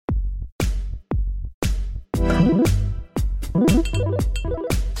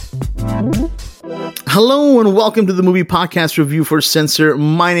Hello and welcome to the movie podcast review for Censor.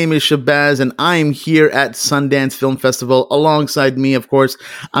 My name is Shabazz and I'm here at Sundance Film Festival. Alongside me, of course,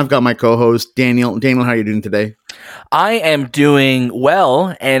 I've got my co-host, Daniel. Daniel, how are you doing today? I am doing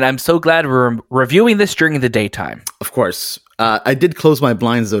well, and I'm so glad we're reviewing this during the daytime. Of course. I did close my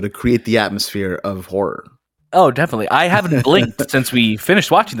blinds, though, to create the atmosphere of horror. Oh, definitely. I haven't blinked since we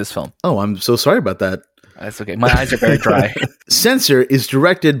finished watching this film. Oh, I'm so sorry about that. That's okay. My eyes are very dry. Censor is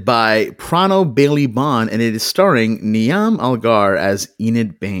directed by Prano Bailey Bond, and it is starring Niamh Algar as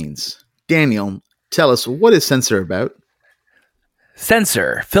Enid Baines. Daniel, tell us, what is Censor about?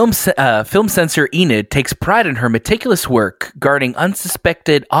 Censor. Film censor Enid takes pride in her meticulous work, guarding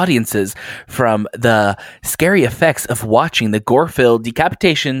unsuspected audiences from the scary effects of watching the gore-filled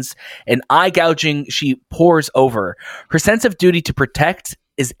decapitations and eye gouging she pores over. Her sense of duty to protect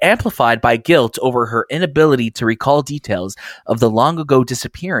is amplified by guilt over her inability to recall details of the long-ago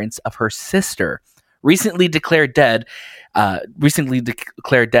disappearance of her sister, recently declared dead in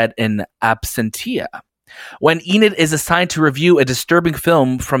absentia. When Enid is assigned to review a disturbing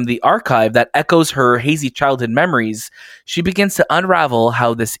film from the archive that echoes her hazy childhood memories, she begins to unravel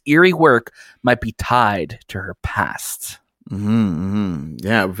how this eerie work might be tied to her past.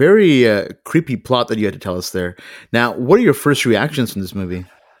 Yeah, very creepy plot that you had to tell us there. Now, what are your first reactions from this movie?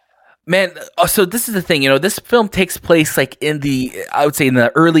 Man, so this is the thing, this film takes place like in the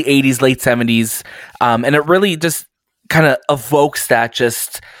early 80s, late 70s, and it really just kind of evokes that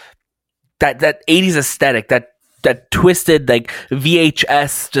 80s aesthetic, that twisted like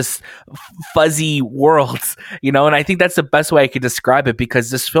VHS just fuzzy worlds, and I think that's the best way I could describe it,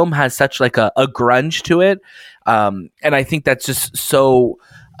 because this film has such like a grunge to it, and I think that's just so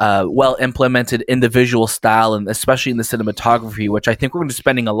well implemented in the visual style, and especially in the cinematography, which I think we're going to be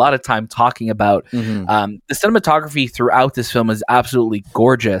spending a lot of time talking about. The cinematography throughout this film is absolutely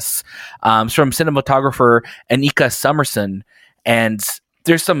gorgeous. It's from cinematographer Anika Summerson, and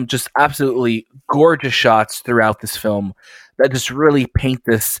there's some just absolutely gorgeous shots throughout this film that just really paint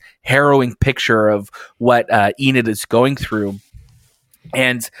this harrowing picture of what Enid is going through.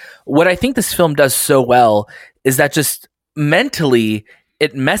 And what I think this film does so well is that just mentally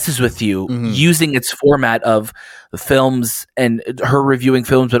it messes with you, using its format of films and her reviewing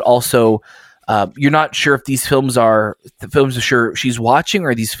films, but also you're not sure if these films are the films she's watching,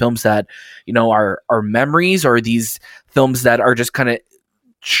 or these films that are memories, or these films that are just kind of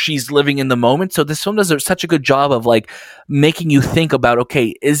she's living in the moment. So this film does such a good job of like making you think about,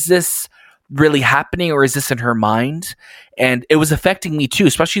 okay, is this really happening, or is this in her mind? And it was affecting me too,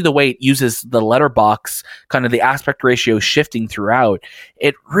 especially the way it uses the letterbox, kind of the aspect ratio shifting throughout.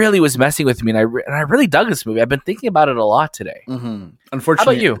 It really was messing with me, and I really dug this movie. I've been thinking about it a lot today. Unfortunately, how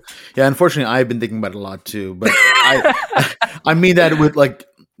about you? Yeah, unfortunately, I've been thinking about it a lot too. But I mean that with like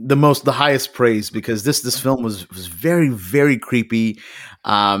the highest praise, because this film was very, very creepy.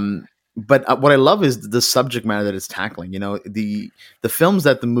 But what I love is the subject matter that it's tackling. The films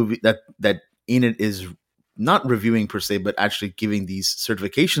that the movie that Enid is not reviewing per se, but actually giving these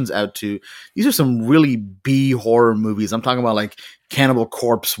certifications out to. These are some really B horror movies. I'm talking about like Cannibal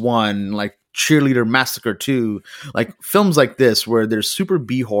Corpse 1, like Cheerleader Massacre 2, like films like this where there's super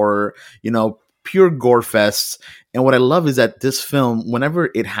B horror, pure gore fests. And what I love is that this film,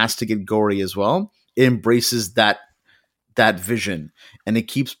 whenever it has to get gory as well, it embraces that vision and it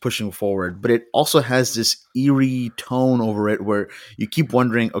keeps pushing forward. But it also has this eerie tone over it where you keep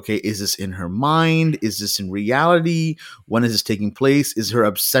wondering, okay, is this in her mind? Is this in reality? When is this taking place? Is her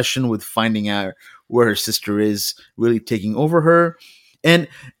obsession with finding out where her sister is really taking over her? And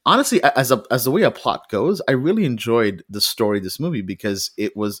honestly, as the way a plot goes, I really enjoyed the story of this movie, because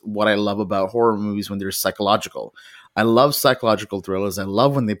it was what I love about horror movies when they're psychological. I love psychological thrillers. I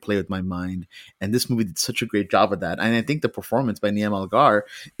love when they play with my mind. And this movie did such a great job of that. And I think the performance by Niamh Algar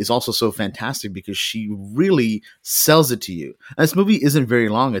is also so fantastic, because she really sells it to you. And this movie isn't very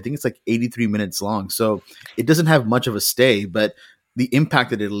long. I think it's like 83 minutes long. So it doesn't have much of a stay, but the impact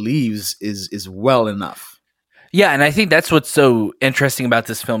that it leaves is well enough. Yeah, and I think that's what's so interesting about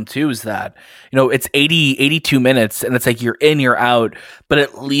this film too, is that, it's 82 minutes, and it's like you're in, you're out, but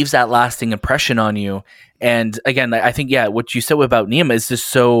it leaves that lasting impression on you. And again, I think, what you said about Niamh is just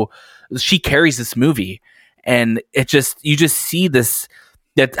she carries this movie, and you just see this,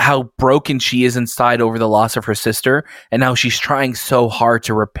 that how broken she is inside over the loss of her sister, and how she's trying so hard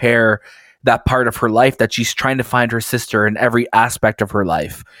to repair that part of her life, that she's trying to find her sister in every aspect of her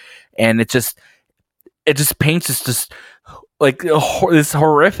life. And it just paints this just like this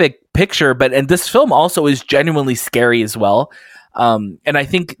horrific picture. And this film also is genuinely scary as well. And I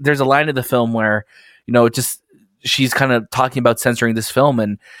think there's a line in the film where, she's kind of talking about censoring this film,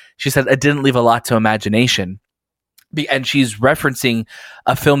 and she said it didn't leave a lot to imagination. And she's referencing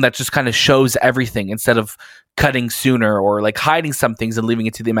a film that just kind of shows everything instead of cutting sooner or like hiding some things and leaving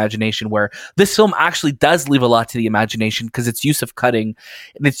it to the imagination, where this film actually does leave a lot to the imagination because its use of cutting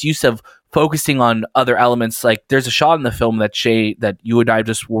and its use of focusing on other elements. Like there's a shot in the film that that you and I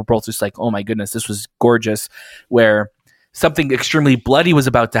just were both just like, oh my goodness, this was gorgeous, where something extremely bloody was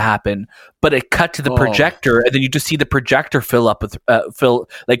about to happen, but it cut to the projector, and then you just see the projector fill up with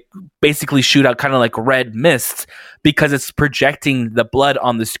basically shoot out kind of like red mist because it's projecting the blood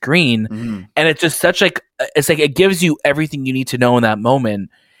on the screen. And it's just such like it gives you everything you need to know in that moment.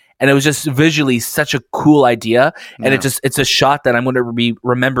 And it was just visually such a cool idea, and it's a shot that I'm going to be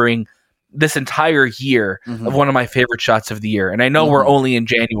remembering this entire year of one of my favorite shots of the year. And I know we're only in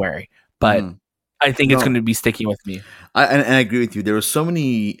January, but I think it's going to be sticking with me. And I agree with you. There were so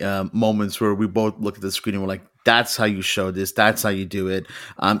many moments where we both looked at the screen and we're like, that's how you show this. That's how you do it.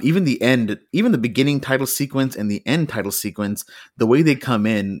 Even the beginning title sequence and the end title sequence, the way they come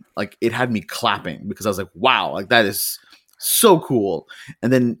in, like it had me clapping because I was like, wow, like that is so cool.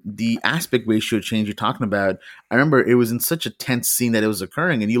 And then the aspect ratio change you're talking about, I remember it was in such a tense scene that it was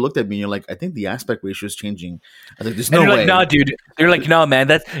occurring, and you looked at me and you're like, I think the aspect ratio is changing. I was like, there's no way. Like, no, dude. You're like, no, man,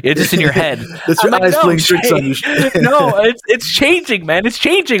 it's just in your head. That's your eyes playing tricks on you. No, it's changing, man. It's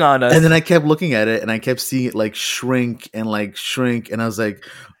changing on us. And then I kept looking at it and I kept seeing it like shrink, and I was like,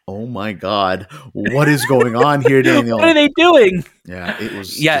 oh my God, what is going on here, Daniel? What are they doing? Yeah, it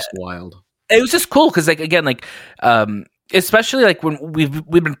was just wild. It was just cool because, like, again, like, especially like when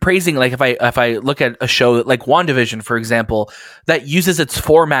we've been praising, like if I look at a show like WandaVision, for example, that uses its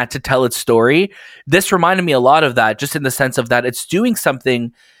format to tell its story, this reminded me a lot of that, just in the sense of that it's doing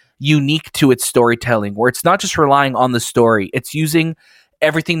something unique to its storytelling, where it's not just relying on the story, it's using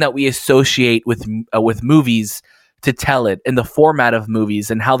everything that we associate with movies to tell it in the format of movies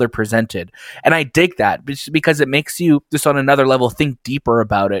and how they're presented. And I dig that because it makes you just on another level think deeper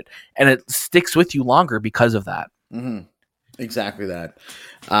about it, and it sticks with you longer because of that. Exactly that.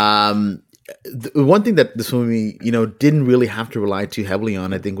 The one thing that this movie, didn't really have to rely too heavily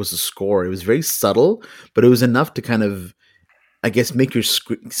on, I think, was the score. It was very subtle, but it was enough to kind of, I guess, make your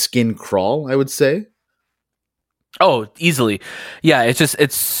skin crawl, I would say. Oh, easily. Yeah,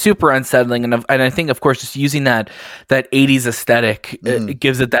 it's super unsettling. And I think, of course, just using that 80s aesthetic, it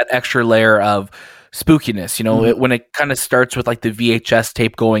gives it that extra layer of spookiness. When it kind of starts with like the VHS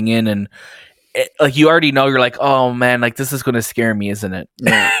tape going in, and like you already know, you're like, oh man, like this is going to scare me, isn't it?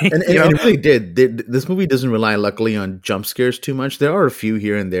 Yeah. And it really did. This movie doesn't rely luckily on jump scares too much. There are a few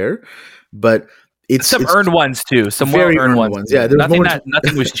here and there, but it's earned ones too. Some very earned ones. Yeah, nothing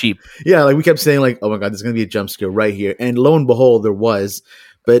was cheap. Yeah, like we kept saying, like, oh my God, there's going to be a jump scare right here, and lo and behold, there was.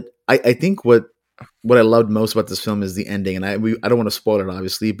 But I think what I loved most about this film is the ending, and I don't want to spoil it,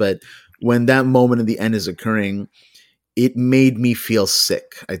 obviously, but when that moment in the end is occurring, it made me feel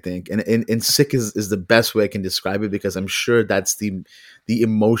sick, I think. And sick is the best way I can describe it, because I'm sure that's the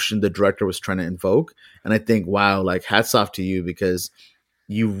emotion the director was trying to invoke. And I think, wow, like hats off to you, because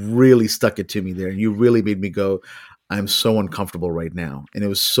you really stuck it to me there. You really made me go, I'm so uncomfortable right now. And it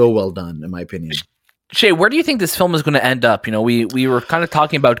was so well done, in my opinion. Shay, where do you think this film is going to end up? We were kind of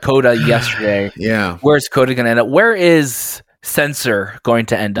talking about Coda yesterday. Yeah. Where's Coda going to end up? Where is Censor going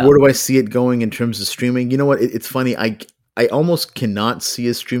to end up? Where do I see it going in terms of streaming? You know what? It's funny. I almost cannot see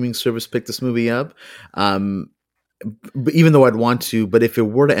a streaming service pick this movie up. But even though I'd want to, but if it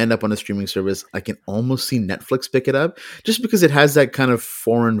were to end up on a streaming service, I can almost see Netflix pick it up, just because it has that kind of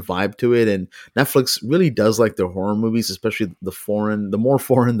foreign vibe to it. And Netflix really does like their horror movies, especially the more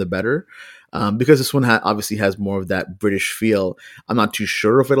foreign, the better. Because this one obviously has more of that British feel. I'm not too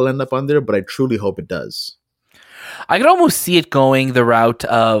sure if it'll end up on there, but I truly hope it does. I could almost see it going the route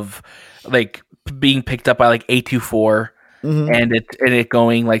of like being picked up by like A24, and it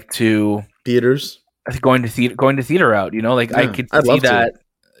going like to theaters. I think going to theater route. Like I could see that.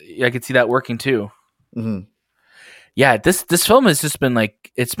 I could see that working too. Yeah, this film has just been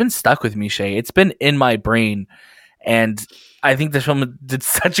like, it's been stuck with me, Shay. It's been in my brain, and I think this film did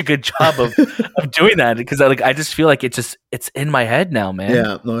such a good job of doing that, because I just feel like it's in my head now, man.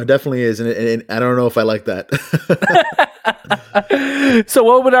 Yeah, no, it definitely is, and I don't know if I like that. So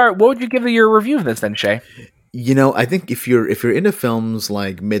what would you give your review of this then, Shay? I think if you're into films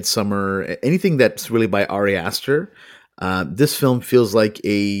like Midsommar, anything that's really by Ari Aster, this film feels like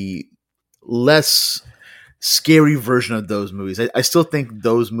a less scary version of those movies. I still think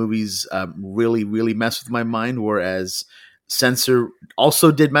those movies really, really mess with my mind, whereas Censor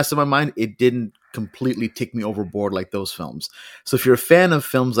also did mess with my mind. It didn't completely take me overboard like those films. So if you're a fan of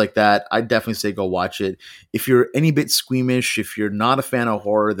films like that, I definitely say go watch it. If you're any bit squeamish, if you're not a fan of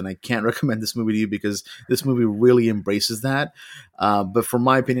horror, then I can't recommend this movie to you because this movie really embraces that. But from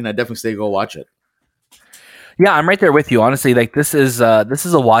my opinion, I definitely say go watch it. Yeah, I'm right there with you. Honestly, like this is a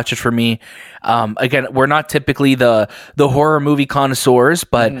watch it for me. Again, we're not typically the horror movie connoisseurs,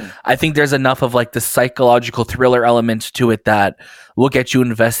 but I think there's enough of like the psychological thriller element to it that will get you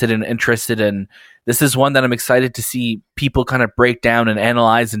invested and interested. And this is one that I'm excited to see people kind of break down and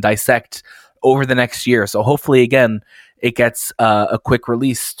analyze and dissect over the next year. So hopefully, again, it gets a quick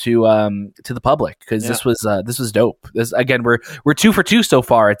release to the public because this was dope. This again, we're 2 for 2 so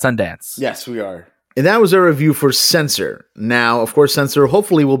far at Sundance. Yes, we are. And that was our review for Censor. Now, of course, Censor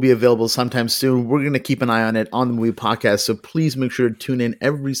hopefully will be available sometime soon. We're going to keep an eye on it on the movie podcast. So please make sure to tune in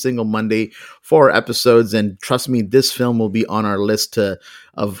every single Monday for our episodes. And trust me, this film will be on our list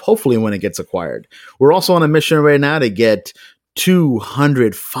of hopefully when it gets acquired. We're also on a mission right now to get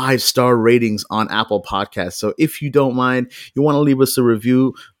 200 5-star ratings on Apple Podcasts. So if you don't mind, you want to leave us a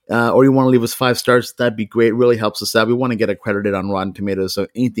review, or you want to leave us 5 stars, that'd be great. It really helps us out. We want to get accredited on Rotten Tomatoes, so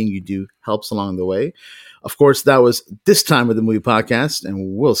anything you do helps along the way. Of course, that was this time with the movie podcast,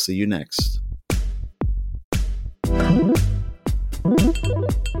 and we'll see you next.